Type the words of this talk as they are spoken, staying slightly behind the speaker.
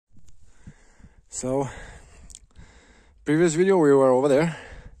So, previous video we were over there,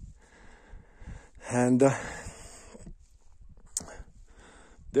 and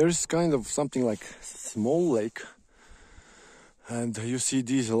there's kind of something like small lake, and you see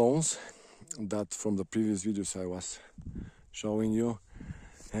these lawns that from the previous videos I was showing you.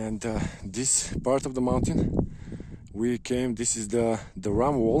 And this part of the mountain we came, this is the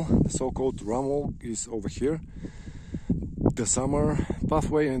ram wall, the so-called ram wall is over here. The summer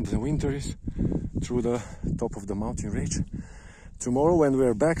pathway and the winter is through the top of the mountain range. Tomorrow when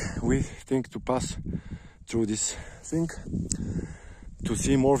we're back, we think to pass through this thing to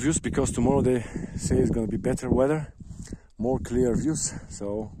see more views, because tomorrow they say it's gonna be better weather, more clear views.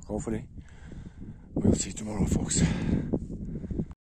 So hopefully we'll see tomorrow, folks.